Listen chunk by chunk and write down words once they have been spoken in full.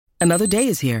Another day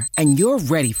is here, and you're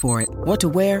ready for it. What to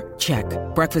wear? Check.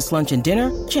 Breakfast, lunch, and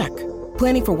dinner? Check.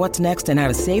 Planning for what's next and how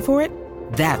to save for it?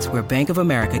 That's where Bank of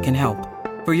America can help.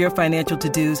 For your financial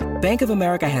to-dos, Bank of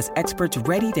America has experts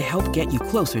ready to help get you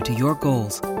closer to your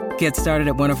goals. Get started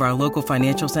at one of our local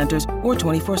financial centers or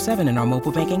 24/7 in our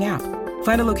mobile banking app.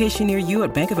 Find a location near you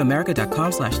at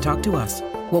bankofamerica.com/talktous.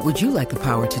 What would you like the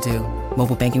power to do?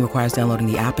 Mobile banking requires downloading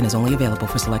the app and is only available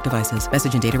for select devices.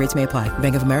 Message and data rates may apply.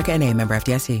 Bank of America N.A., member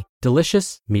FDIC.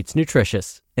 Delicious meets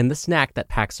nutritious in the snack that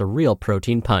packs a real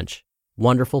protein punch.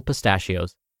 Wonderful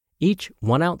Pistachios. Each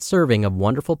 1-ounce serving of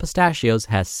Wonderful Pistachios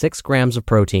has 6 grams of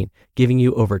protein, giving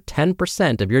you over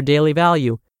 10% of your daily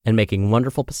value and making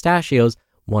Wonderful Pistachios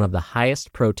one of the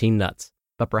highest protein nuts.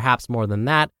 But perhaps more than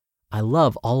that, I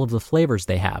love all of the flavors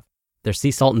they have. Their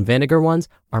sea salt and vinegar ones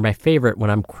are my favorite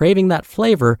when I'm craving that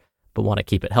flavor but want to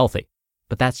keep it healthy.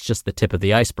 But that's just the tip of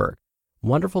the iceberg.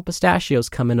 Wonderful Pistachios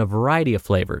come in a variety of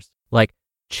flavors, like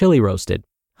chili roasted,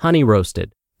 honey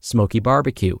roasted, smoky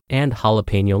barbecue, and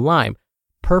jalapeno lime,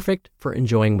 perfect for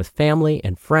enjoying with family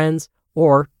and friends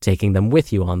or taking them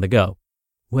with you on the go.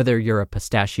 Whether you're a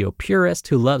pistachio purist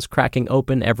who loves cracking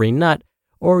open every nut,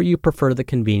 or you prefer the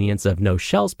convenience of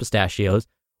no-shells pistachios,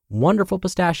 Wonderful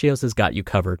Pistachios has got you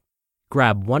covered.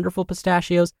 Grab Wonderful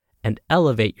Pistachios and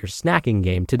elevate your snacking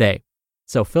game today.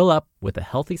 So fill up with a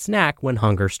healthy snack when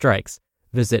hunger strikes.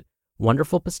 Visit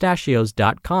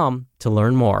wonderfulpistachios.com to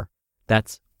learn more.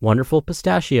 That's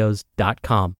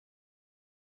wonderfulpistachios.com.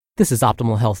 This is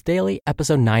Optimal Health Daily,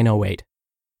 episode 908.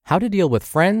 How to Deal with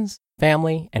Friends,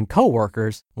 Family, and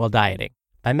Coworkers While Dieting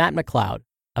by Matt McLeod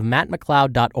of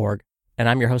mattmcleod.org. And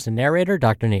I'm your host and narrator,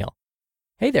 Dr. Neil.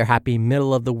 Hey there, happy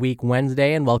middle of the week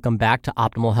Wednesday, and welcome back to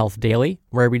Optimal Health Daily,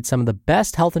 where I read some of the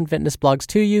best health and fitness blogs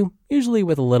to you, usually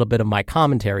with a little bit of my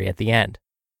commentary at the end.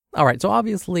 All right, so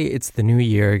obviously it's the new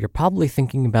year. You're probably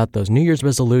thinking about those New Year's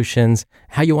resolutions,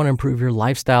 how you want to improve your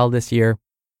lifestyle this year.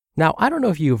 Now, I don't know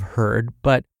if you've heard,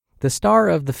 but the star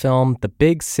of the film The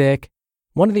Big Sick,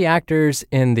 one of the actors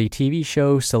in the TV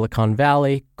show Silicon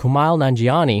Valley, Kumail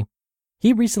Nanjiani,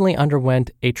 he recently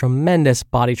underwent a tremendous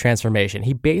body transformation.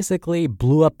 He basically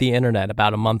blew up the internet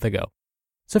about a month ago.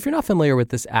 So if you're not familiar with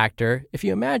this actor, if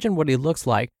you imagine what he looks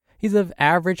like, he's of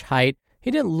average height.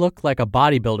 He didn't look like a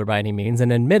bodybuilder by any means,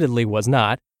 and admittedly was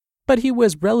not, but he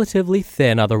was relatively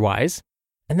thin otherwise.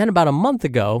 And then about a month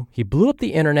ago, he blew up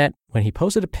the internet when he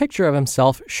posted a picture of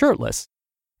himself shirtless.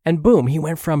 And boom, he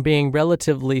went from being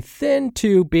relatively thin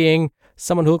to being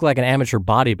someone who looked like an amateur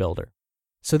bodybuilder.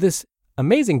 So this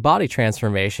amazing body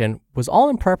transformation was all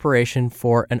in preparation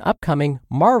for an upcoming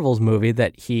Marvel's movie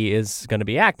that he is going to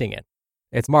be acting in.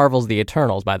 It's Marvel's The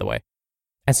Eternals, by the way.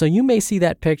 And so you may see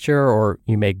that picture, or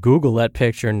you may Google that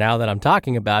picture now that I'm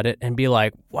talking about it and be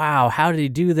like, wow, how did he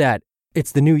do that?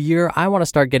 It's the new year. I want to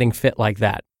start getting fit like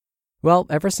that. Well,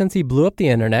 ever since he blew up the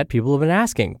internet, people have been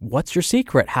asking, what's your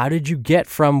secret? How did you get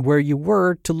from where you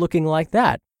were to looking like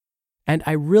that? And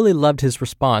I really loved his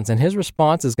response, and his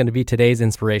response is going to be today's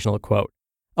inspirational quote.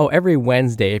 Oh, every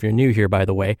Wednesday, if you're new here, by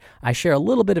the way, I share a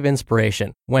little bit of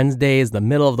inspiration. Wednesday is the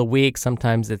middle of the week.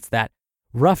 Sometimes it's that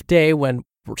rough day when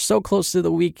we're so close to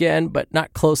the weekend, but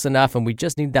not close enough, and we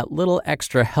just need that little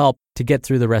extra help to get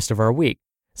through the rest of our week.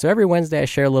 So every Wednesday, I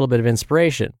share a little bit of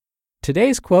inspiration.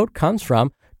 Today's quote comes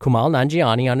from Kumail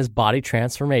Nanjiani on his body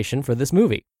transformation for this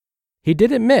movie. He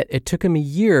did admit it took him a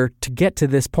year to get to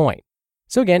this point.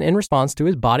 So again, in response to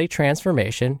his body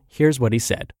transformation, here's what he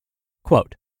said.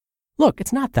 Quote, "Look,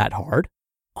 it's not that hard.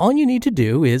 All you need to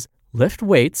do is lift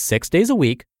weights 6 days a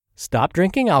week, stop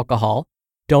drinking alcohol,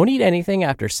 don't eat anything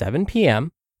after 7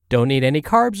 p.m., don't eat any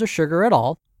carbs or sugar at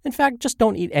all. In fact, just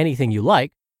don't eat anything you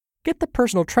like. Get the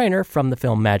personal trainer from the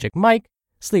film Magic Mike,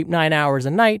 sleep 9 hours a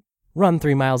night, run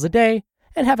 3 miles a day,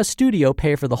 and have a studio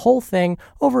pay for the whole thing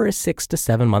over a 6 to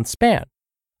 7 month span.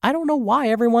 I don't know why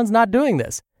everyone's not doing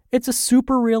this. It's a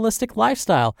super realistic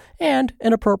lifestyle and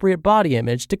an appropriate body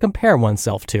image to compare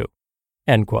oneself to."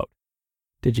 End quote.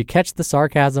 Did you catch the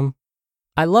sarcasm?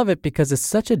 I love it because it's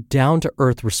such a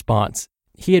down-to-earth response.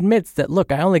 He admits that,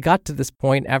 look, I only got to this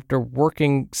point after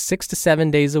working 6 to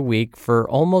 7 days a week for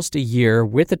almost a year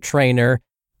with a trainer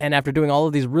and after doing all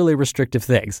of these really restrictive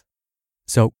things.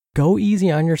 So go easy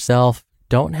on yourself.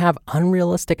 Don't have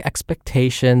unrealistic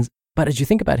expectations. But as you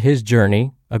think about his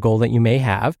journey, a goal that you may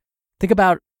have, think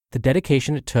about the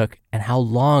dedication it took and how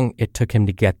long it took him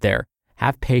to get there.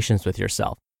 Have patience with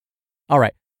yourself. All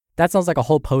right, that sounds like a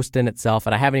whole post in itself,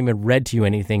 and I haven't even read to you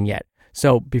anything yet.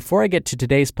 So before I get to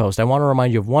today's post, I want to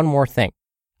remind you of one more thing.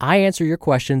 I answer your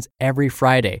questions every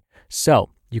Friday. So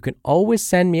you can always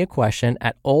send me a question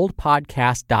at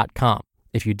oldpodcast.com.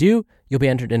 If you do, you'll be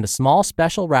entered into small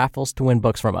special raffles to win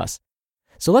books from us.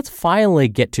 So let's finally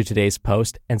get to today's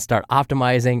post and start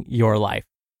optimizing your life.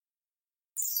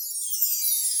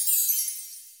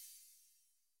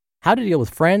 How to Deal with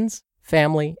Friends,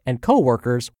 Family, and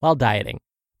Coworkers While Dieting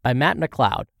by Matt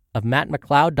McCloud of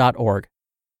mattmcleod.org.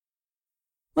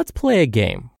 Let's play a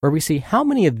game where we see how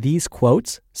many of these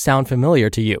quotes sound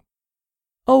familiar to you.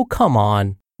 Oh, come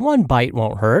on. One bite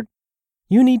won't hurt.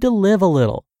 You need to live a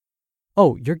little.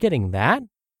 Oh, you're getting that?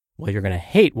 Well, you're going to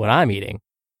hate what I'm eating.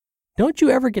 Don't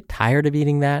you ever get tired of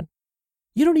eating that?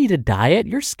 You don't need a diet.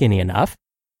 You're skinny enough.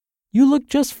 You look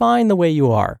just fine the way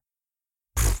you are.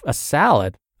 Pfft, a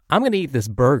salad? I'm going to eat this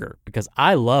burger because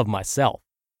I love myself.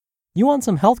 You want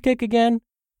some health kick again?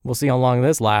 We'll see how long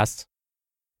this lasts.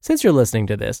 Since you're listening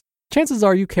to this, chances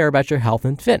are you care about your health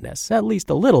and fitness, at least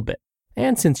a little bit.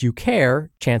 And since you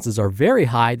care, chances are very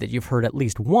high that you've heard at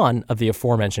least one of the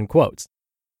aforementioned quotes.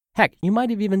 Heck, you might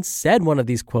have even said one of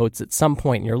these quotes at some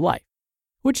point in your life,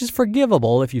 which is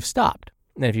forgivable if you've stopped.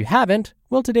 And if you haven't,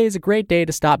 well, today is a great day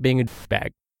to stop being a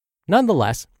bag.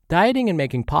 Nonetheless, dieting and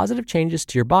making positive changes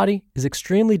to your body is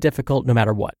extremely difficult no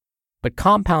matter what. But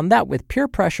compound that with peer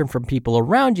pressure from people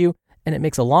around you, and it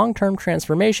makes a long-term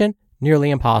transformation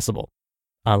nearly impossible.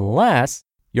 Unless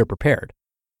you're prepared.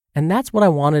 And that's what I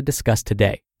want to discuss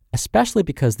today, especially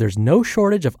because there's no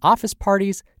shortage of office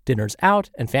parties, dinners out,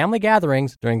 and family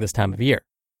gatherings during this time of year.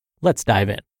 Let's dive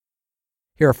in.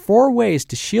 Here are 4 ways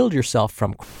to shield yourself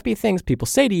from crappy things people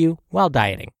say to you while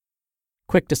dieting.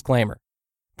 Quick disclaimer.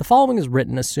 The following is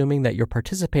written assuming that you're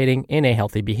participating in a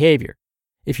healthy behavior.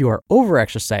 If you are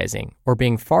overexercising or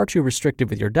being far too restrictive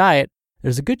with your diet,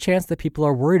 there's a good chance that people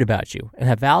are worried about you and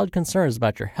have valid concerns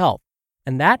about your health,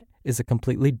 and that is a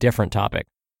completely different topic.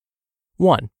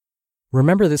 1.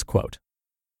 Remember this quote.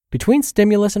 Between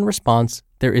stimulus and response,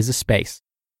 there is a space.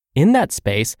 In that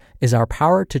space is our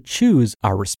power to choose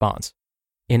our response.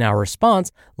 In our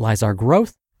response lies our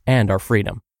growth and our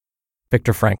freedom.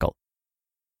 Viktor Frankl.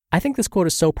 I think this quote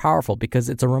is so powerful because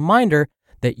it's a reminder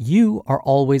that you are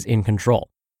always in control.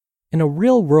 In a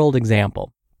real-world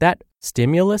example, that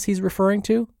stimulus he's referring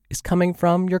to is coming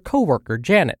from your coworker,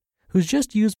 Janet, who's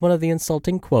just used one of the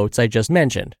insulting quotes I just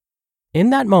mentioned.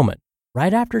 In that moment,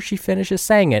 right after she finishes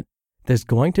saying it, there's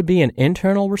going to be an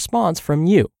internal response from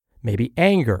you, maybe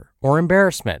anger or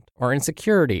embarrassment or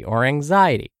insecurity or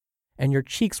anxiety, and your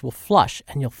cheeks will flush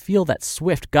and you'll feel that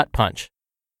swift gut punch.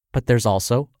 But there's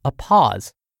also a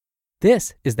pause.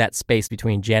 This is that space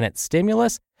between Janet's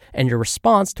stimulus and your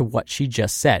response to what she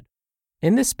just said.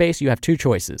 In this space, you have 2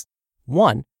 choices.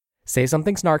 1, say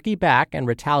something snarky back and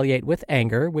retaliate with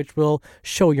anger, which will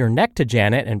show your neck to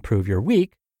Janet and prove you're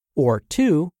weak. Or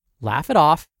 2, laugh it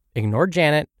off, ignore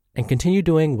Janet, and continue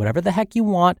doing whatever the heck you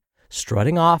want,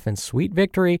 strutting off in sweet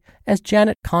victory as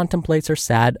Janet contemplates her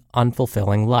sad,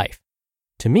 unfulfilling life.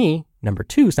 To me, number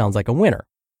 2 sounds like a winner.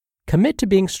 Commit to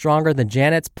being stronger than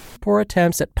Janet's poor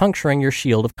attempts at puncturing your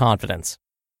shield of confidence.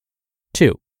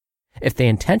 2. If they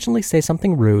intentionally say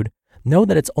something rude, know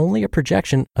that it's only a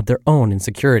projection of their own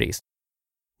insecurities.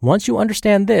 Once you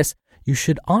understand this, you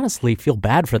should honestly feel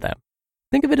bad for them.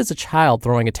 Think of it as a child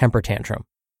throwing a temper tantrum.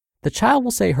 The child will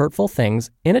say hurtful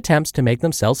things in attempts to make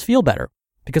themselves feel better,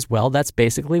 because, well, that's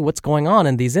basically what's going on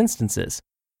in these instances.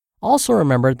 Also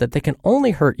remember that they can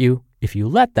only hurt you if you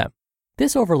let them.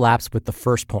 This overlaps with the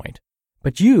first point,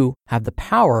 but you have the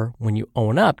power when you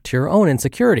own up to your own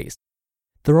insecurities.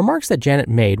 The remarks that Janet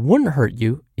made wouldn't hurt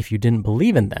you if you didn't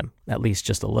believe in them, at least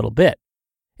just a little bit.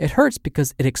 It hurts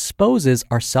because it exposes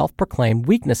our self-proclaimed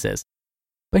weaknesses.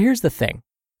 But here's the thing.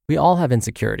 We all have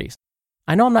insecurities.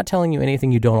 I know I'm not telling you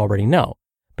anything you don't already know,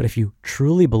 but if you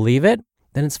truly believe it,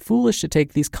 then it's foolish to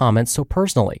take these comments so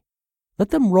personally. Let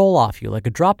them roll off you like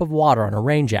a drop of water on a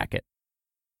rain jacket.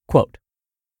 Quote,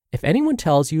 if anyone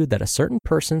tells you that a certain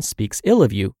person speaks ill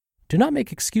of you, do not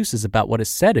make excuses about what is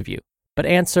said of you, but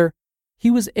answer,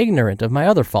 he was ignorant of my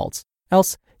other faults,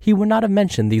 else he would not have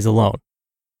mentioned these alone.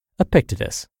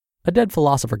 Epictetus, a dead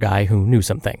philosopher guy who knew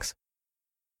some things.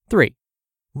 3.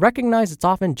 Recognize it's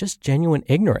often just genuine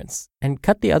ignorance and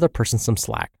cut the other person some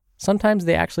slack. Sometimes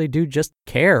they actually do just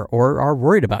care or are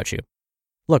worried about you.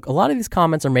 Look, a lot of these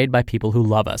comments are made by people who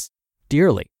love us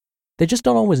dearly. They just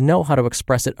don't always know how to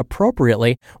express it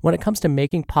appropriately when it comes to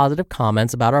making positive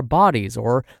comments about our bodies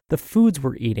or the foods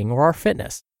we're eating or our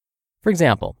fitness. For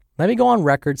example, let me go on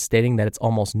record stating that it's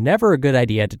almost never a good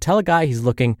idea to tell a guy he's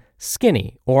looking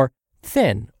skinny or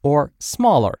thin or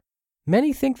smaller.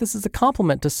 Many think this is a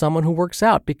compliment to someone who works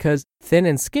out because thin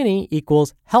and skinny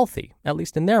equals healthy, at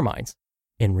least in their minds.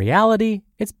 In reality,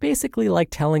 it's basically like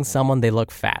telling someone they look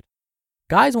fat.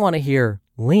 Guys want to hear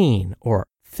lean or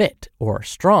fit or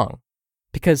strong,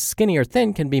 because skinny or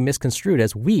thin can be misconstrued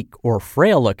as weak or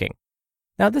frail looking.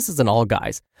 Now, this isn't all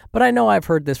guys, but I know I've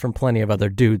heard this from plenty of other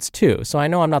dudes too, so I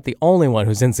know I'm not the only one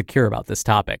who's insecure about this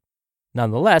topic.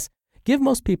 Nonetheless, give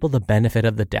most people the benefit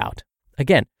of the doubt.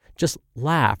 Again, just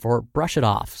laugh or brush it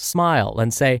off, smile,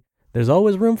 and say, there's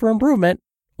always room for improvement,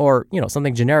 or,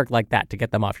 something generic like that to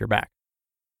get them off your back.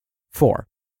 4.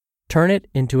 Turn it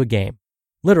into a game.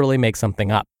 Literally make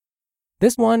something up.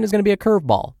 This one is going to be a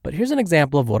curveball, but here's an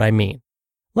example of what I mean.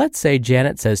 Let's say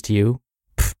Janet says to you,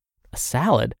 a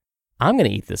salad? I'm going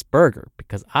to eat this burger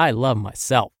because I love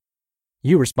myself.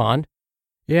 You respond,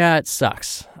 yeah, it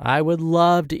sucks. I would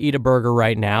love to eat a burger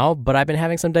right now, but I've been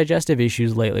having some digestive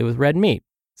issues lately with red meat.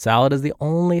 Salad is the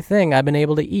only thing I've been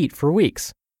able to eat for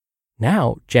weeks.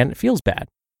 Now, Janet feels bad,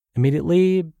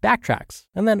 immediately backtracks,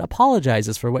 and then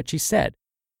apologizes for what she said.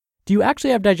 Do you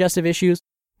actually have digestive issues?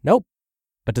 Nope.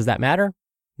 But does that matter?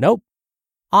 Nope.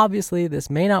 Obviously, this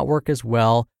may not work as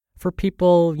well for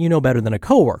people you know better than a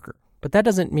coworker, but that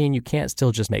doesn't mean you can't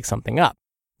still just make something up.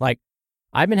 Like,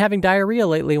 I've been having diarrhea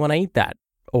lately when I eat that.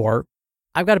 Or,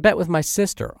 I've got a bet with my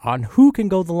sister on who can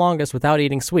go the longest without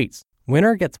eating sweets.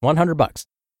 Winner gets $100.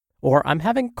 Or, I'm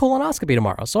having colonoscopy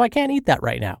tomorrow, so I can't eat that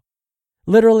right now.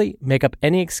 Literally, make up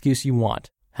any excuse you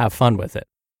want. Have fun with it.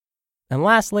 And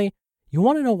lastly, you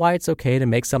want to know why it's okay to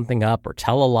make something up or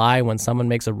tell a lie when someone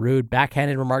makes a rude,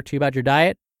 backhanded remark to you about your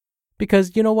diet?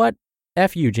 Because you know what?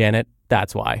 F you, Janet.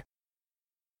 That's why.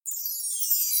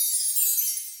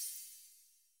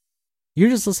 You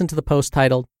just listened to the post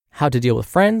titled, How to Deal with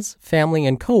Friends, Family,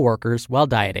 and Coworkers While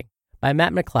Dieting by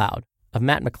Matt McCloud of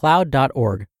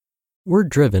mattmcleod.org. We're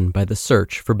driven by the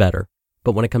search for better,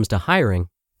 but when it comes to hiring,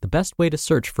 the best way to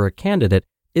search for a candidate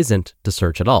isn't to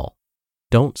search at all.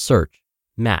 Don't search,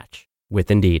 match with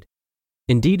Indeed.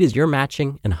 Indeed is your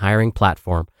matching and hiring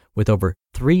platform with over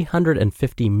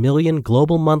 350 million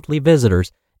global monthly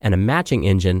visitors and a matching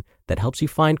engine that helps you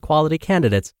find quality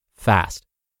candidates fast.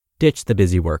 Ditch the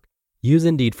busy work. Use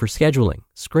Indeed for scheduling,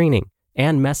 screening,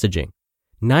 and messaging.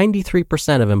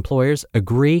 93% of employers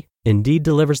agree Indeed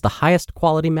delivers the highest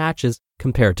quality matches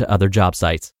compared to other job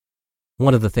sites.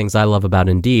 One of the things I love about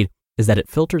Indeed is that it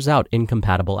filters out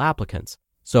incompatible applicants.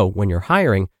 So when you're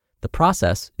hiring, the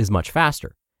process is much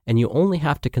faster, and you only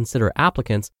have to consider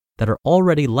applicants that are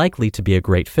already likely to be a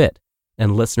great fit.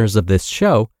 And listeners of this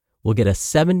show will get a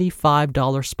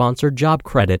 $75 sponsored job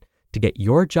credit to get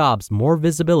your jobs more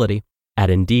visibility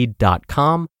at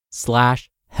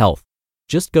Indeed.com/health.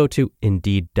 Just go to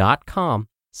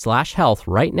Indeed.com/health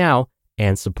right now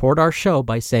and support our show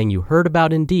by saying you heard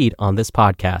about Indeed on this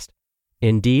podcast.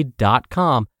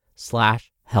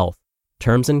 Indeed.com/health.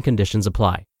 Terms and conditions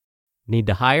apply. Need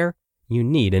to hire? You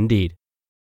need Indeed.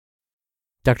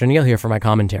 Dr. Neal here for my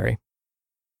commentary.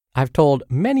 I've told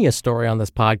many a story on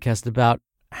this podcast about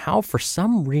how for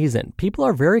some reason people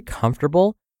are very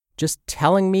comfortable just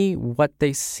telling me what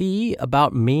they see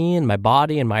about me and my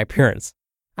body and my appearance.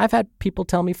 I've had people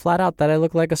tell me flat out that I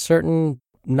look like a certain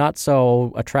not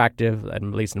so attractive, at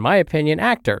least in my opinion,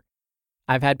 actor.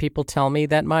 I've had people tell me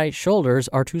that my shoulders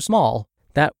are too small,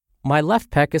 that my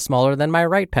left pec is smaller than my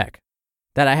right pec,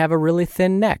 that I have a really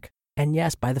thin neck. And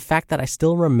yes, by the fact that I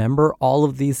still remember all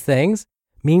of these things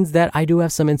means that I do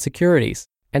have some insecurities.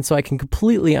 And so I can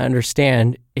completely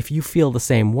understand if you feel the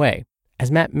same way. As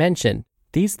Matt mentioned,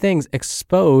 these things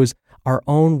expose our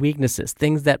own weaknesses,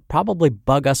 things that probably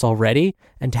bug us already.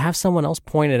 And to have someone else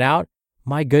point it out,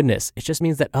 my goodness, it just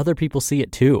means that other people see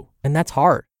it too. And that's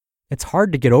hard. It's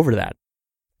hard to get over that.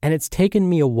 And it's taken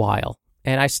me a while,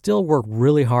 and I still work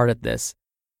really hard at this.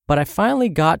 But I finally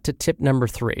got to tip number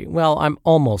 3. Well, I'm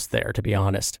almost there, to be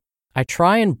honest. I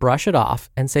try and brush it off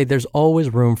and say there's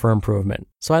always room for improvement.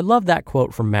 So I love that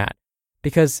quote from Matt,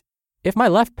 because if my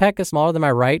left pec is smaller than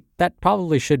my right, that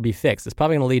probably should be fixed. It's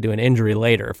probably going to lead to an injury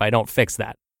later if I don't fix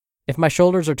that. If my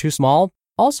shoulders are too small,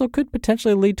 also could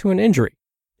potentially lead to an injury.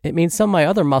 It means some of my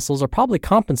other muscles are probably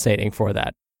compensating for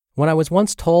that. When I was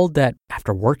once told that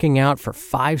after working out for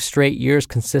 5 straight years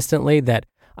consistently that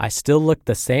I still looked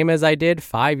the same as I did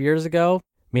 5 years ago,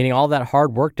 meaning all that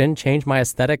hard work didn't change my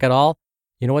aesthetic at all,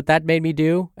 you know what that made me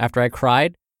do after I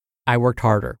cried? I worked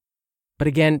harder. But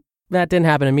again, that didn't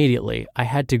happen immediately. I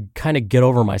had to kind of get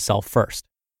over myself first.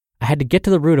 I had to get to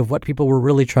the root of what people were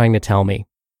really trying to tell me.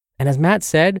 And as Matt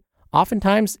said,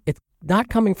 oftentimes it's not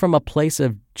coming from a place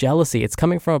of jealousy. It's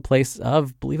coming from a place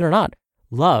of, believe it or not,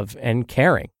 love and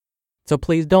caring. So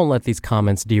please don't let these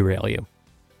comments derail you.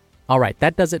 All right,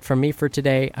 that does it from me for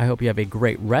today. I hope you have a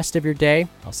great rest of your day.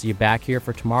 I'll see you back here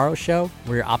for tomorrow's show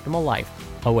where your optimal life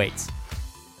awaits.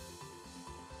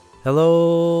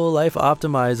 Hello, Life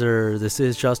Optimizer. This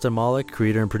is Justin Malik,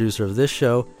 creator and producer of this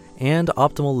show and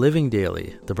Optimal Living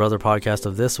Daily, the brother podcast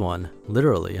of this one.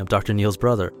 Literally, I'm Dr. Neal's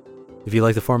brother. If you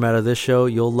like the format of this show,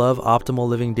 you'll love Optimal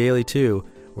Living Daily too,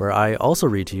 where I also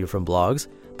read to you from blogs,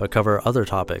 but cover other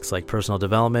topics like personal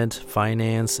development,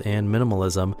 finance, and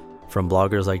minimalism from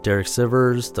bloggers like Derek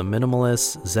Sivers, The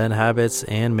Minimalists, Zen Habits,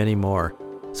 and many more.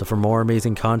 So for more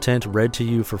amazing content read to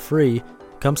you for free,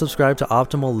 come subscribe to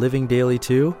Optimal Living Daily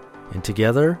too, and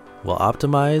together we'll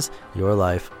optimize your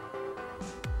life.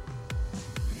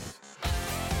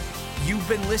 You've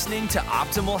been listening to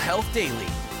Optimal Health Daily.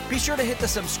 Be sure to hit the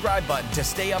subscribe button to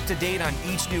stay up to date on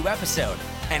each new episode,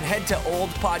 and head to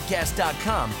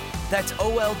oldpodcast.com. That's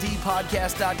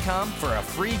oldpodcast.com for a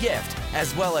free gift,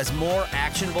 as well as more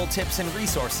actionable tips and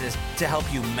resources to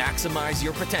help you maximize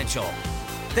your potential.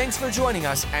 Thanks for joining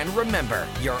us, and remember,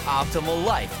 your optimal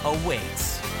life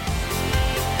awaits.